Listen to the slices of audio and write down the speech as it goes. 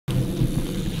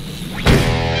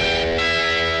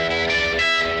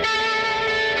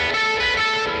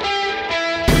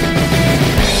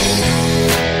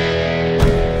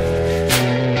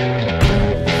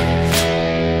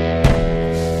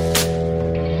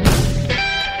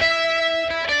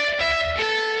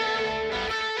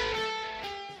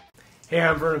Hey,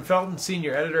 I'm Vernon Felton,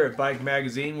 Senior Editor at Bike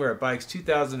Magazine. We're at Bike's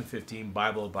 2015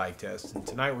 Bible of Bike Test, and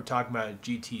tonight we're talking about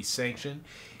GT Sanction.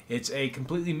 It's a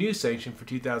completely new Sanction for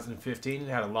 2015. It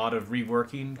had a lot of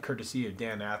reworking, courtesy of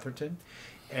Dan Atherton,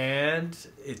 and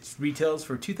it retails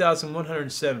for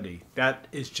 $2,170. That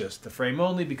is just the frame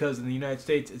only, because in the United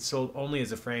States it's sold only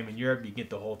as a frame. In Europe you get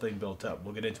the whole thing built up.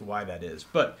 We'll get into why that is.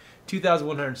 But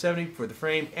 $2,170 for the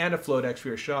frame and a float X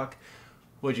rear shock.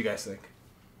 What'd you guys think?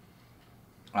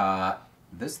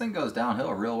 This thing goes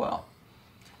downhill real well.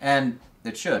 And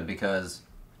it should, because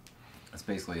it's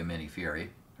basically a mini Fury,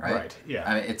 right? Right, yeah.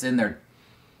 I mean, it's in their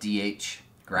DH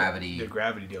gravity the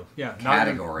gravity deal. Yeah,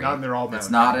 category. Not in their all-mountain. It's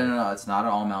not it's not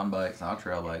an all-mountain bike. It's not a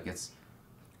trail bike. It's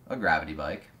a gravity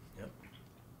bike. Yep.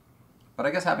 But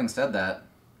I guess having said that,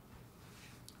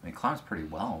 I mean, it climbs pretty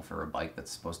well for a bike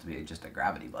that's supposed to be just a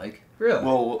gravity bike. Really?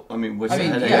 Well, I mean, what's the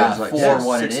head yeah, is like for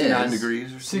what it 69 is. degrees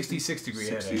or something? 66 degree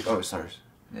headache. Oh, sorry.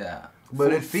 Yeah.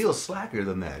 But it feels slacker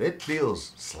than that. It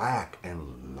feels slack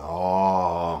and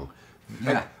long.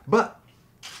 Yeah. But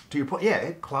to your point, yeah,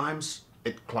 it climbs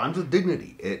with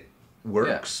dignity. It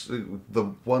works. Yeah. The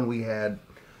one we had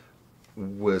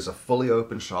was a fully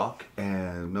open shock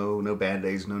and no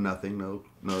band-aids, no nothing,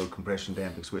 no compression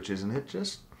damping switches, and it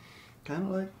just kind of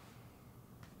like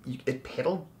it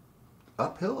pedaled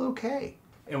uphill okay.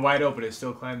 And wide open, it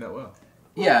still climbed that well.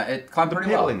 Yeah, it climbed The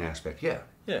pretty well. pedaling aspect, yeah.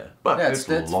 Yeah. But Yeah, it's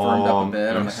firmed up a long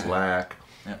bit. and slack,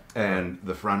 Yeah. and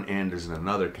the front end is in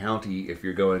another county if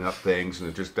you're going up things, and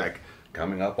it's just like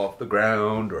coming up off the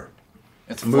ground or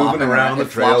It's moving flopping around the it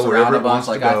trail flops wherever around a it wants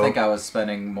bunch. to Like, go. I think I was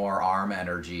spending more arm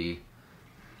energy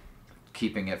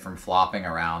keeping it from flopping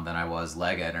around than I was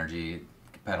leg energy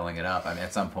pedaling it up. I mean,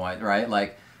 at some point, right?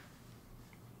 Like,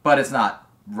 but it's not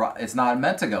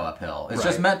meant to go uphill. It's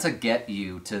just meant to get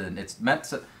you to. It's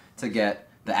meant to get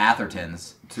the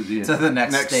Athertons to the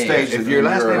next stage. If your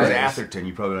last name is Right. Atherton,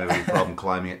 you probably don't have any problem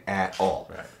climbing it at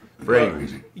all. Right. For any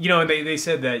reason. You know, and they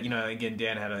said that, you know, again,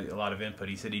 Dan had a lot of input.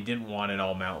 He said he didn't want an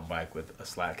all-mountain bike with a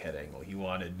slack head angle. He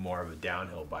wanted more of a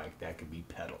downhill bike that could be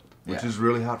pedaled. Which is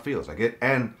really how it feels. Like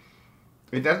and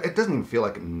it doesn't even feel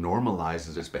like it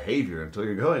normalizes its behavior until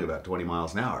you're going about 20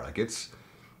 miles an hour. Like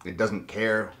it doesn't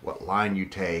care what line you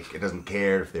take. It doesn't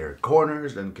care if there are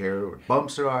corners. It doesn't care what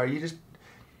bumps there are.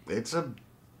 It's a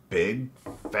big,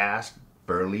 fast,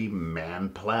 burly man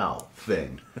plow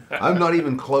thing. I'm not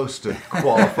even close to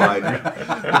qualified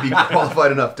to be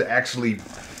qualified enough to actually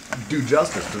do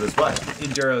justice to this bike.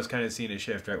 Enduro's kind of seen a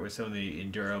shift, right, where some of the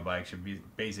Enduro bikes should be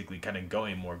basically kind of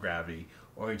going more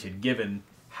gravity-oriented, given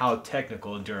how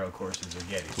technical Enduro courses are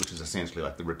getting. Which is essentially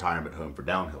like the retirement home for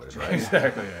downhillers, right?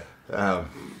 Exactly,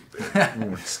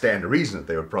 Would stand to reason that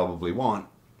they would probably want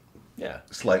yeah.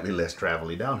 slightly less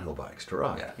travel-y downhill bikes to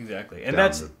ride. Yeah. Exactly, and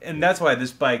Down that's why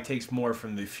this bike takes more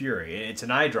from the Fury. It's an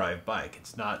iDrive bike.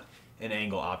 It's not an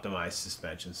angle-optimized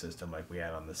suspension system like we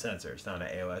had on the Sensor. It's not an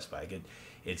AOS bike.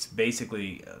 It's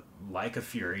basically like a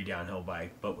Fury downhill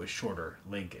bike, but with shorter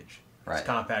linkage. Right. It's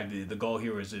compact. The goal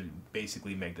here was to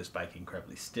basically make this bike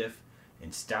incredibly stiff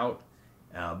and stout,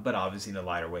 but obviously in a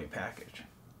lighter weight package.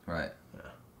 Right. Yeah.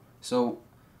 So,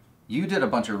 you did a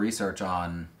bunch of research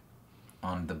on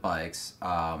the bikes.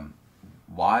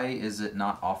 Why is it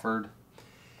not offered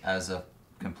as a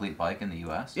complete bike in the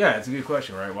U.S.? Yeah, it's a good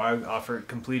question, right? Why offer it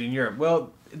complete in Europe?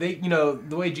 Well, the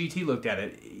way GT looked at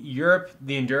it, Europe,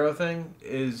 the Enduro thing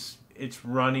it's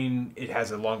running. It has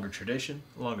a longer tradition,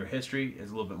 a longer history. It's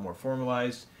a little bit more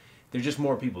formalized. There's just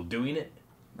more people doing it,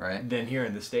 Right. than here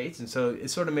in the States, and so it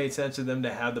sort of made sense to them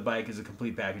to have the bike as a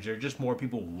complete package. There are just more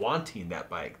people wanting that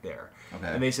bike there. Okay.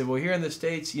 And they said, well, here in the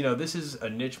States, you know, this is a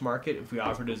niche market. If we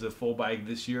offered it as a full bike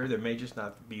this year, there may just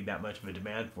not be that much of a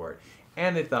demand for it.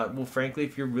 And they thought, well, frankly,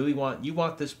 if you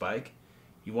want this bike,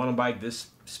 you want a bike this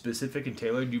specific and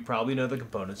tailored, you probably know the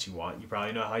components you want. You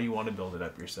probably know how you want to build it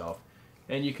up yourself,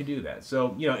 and you can do that.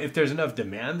 So, you know, if there's enough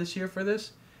demand this year for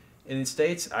this, in the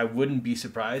States, I wouldn't be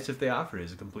surprised if they offer it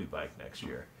as a complete bike next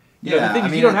year. You know, the thing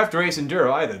is, you don't have to race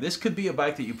Enduro either. This could be a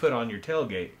bike that you put on your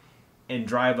tailgate and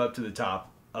drive up to the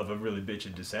top of a really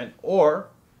bitchin' descent, or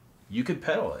you could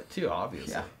pedal it too,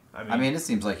 obviously. Yeah. I mean, it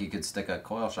seems like you could stick a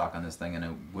coil shock on this thing and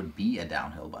it would be a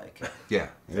downhill bike. Yeah,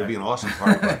 it'd be an awesome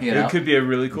park bike. You know? it could be a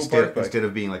really cool park bike. Instead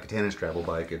of being like a tennis travel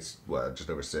bike, it's just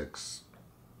over 6.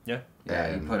 Yeah. Yeah,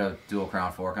 And- you put a dual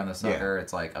crown fork on the sucker.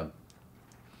 It's like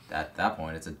at that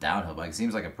point, it's a downhill bike. It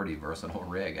seems like a pretty versatile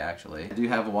rig, actually. I do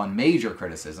have one major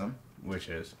criticism. Which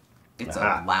is? It's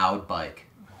a loud bike.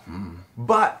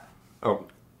 But,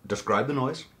 describe the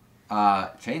noise.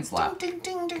 Chain slap. And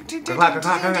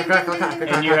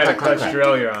you had a clutch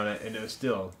derailleur on it, and it was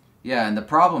still... Yeah, and the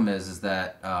problem is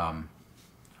that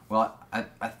Well,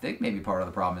 I think maybe part of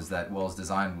the problem is that it's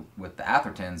designed with the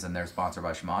Athertons, and they're sponsored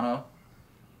by Shimano.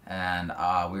 And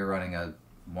we were running a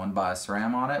 1x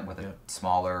SRAM on it with a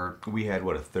smaller... We had,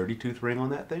 what, a 30-tooth ring on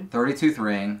that thing? 30-tooth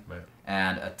ring Right.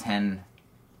 and a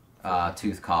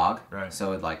 10-tooth cog. Right.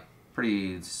 So it like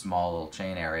pretty small little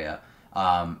chain area.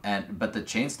 But the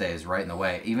chainstay is right in the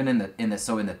way. Even in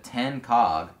the 10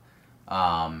 cog,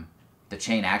 the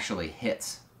chain actually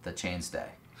hits the chainstay.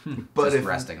 But just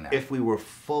resting there. If we were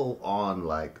full on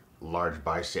like large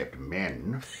bicep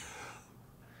men,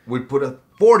 we'd put a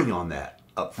 40 on that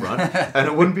up front, and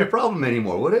it wouldn't be a problem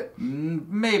anymore, would it?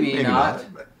 Maybe not.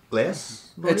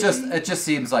 Less. It just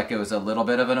seems like it was a little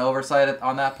bit of an oversight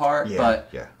on that part. Yeah,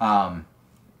 but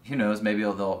who knows? Maybe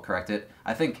they'll correct it.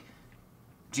 I think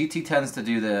GT tends to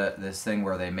do this thing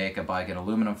where they make a bike in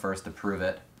aluminum first to prove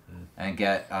it, and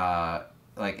get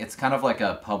like it's kind of like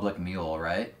a public mule,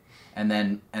 right? And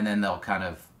then they'll kind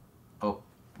of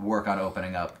work on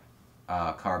opening up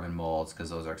carbon molds because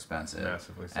those are expensive.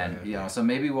 Massively so, And so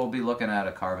maybe we'll be looking at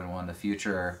a carbon one in the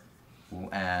future,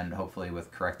 and hopefully with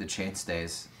corrected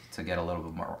chainstays to get a little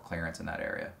bit more clearance in that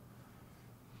area.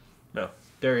 No,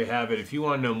 there you have it. If you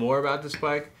want to know more about this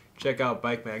bike, check out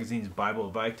Bike Magazine's Bible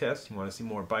of Bike Tests. You want to see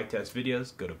more bike test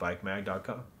videos, go to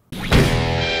bikemag.com.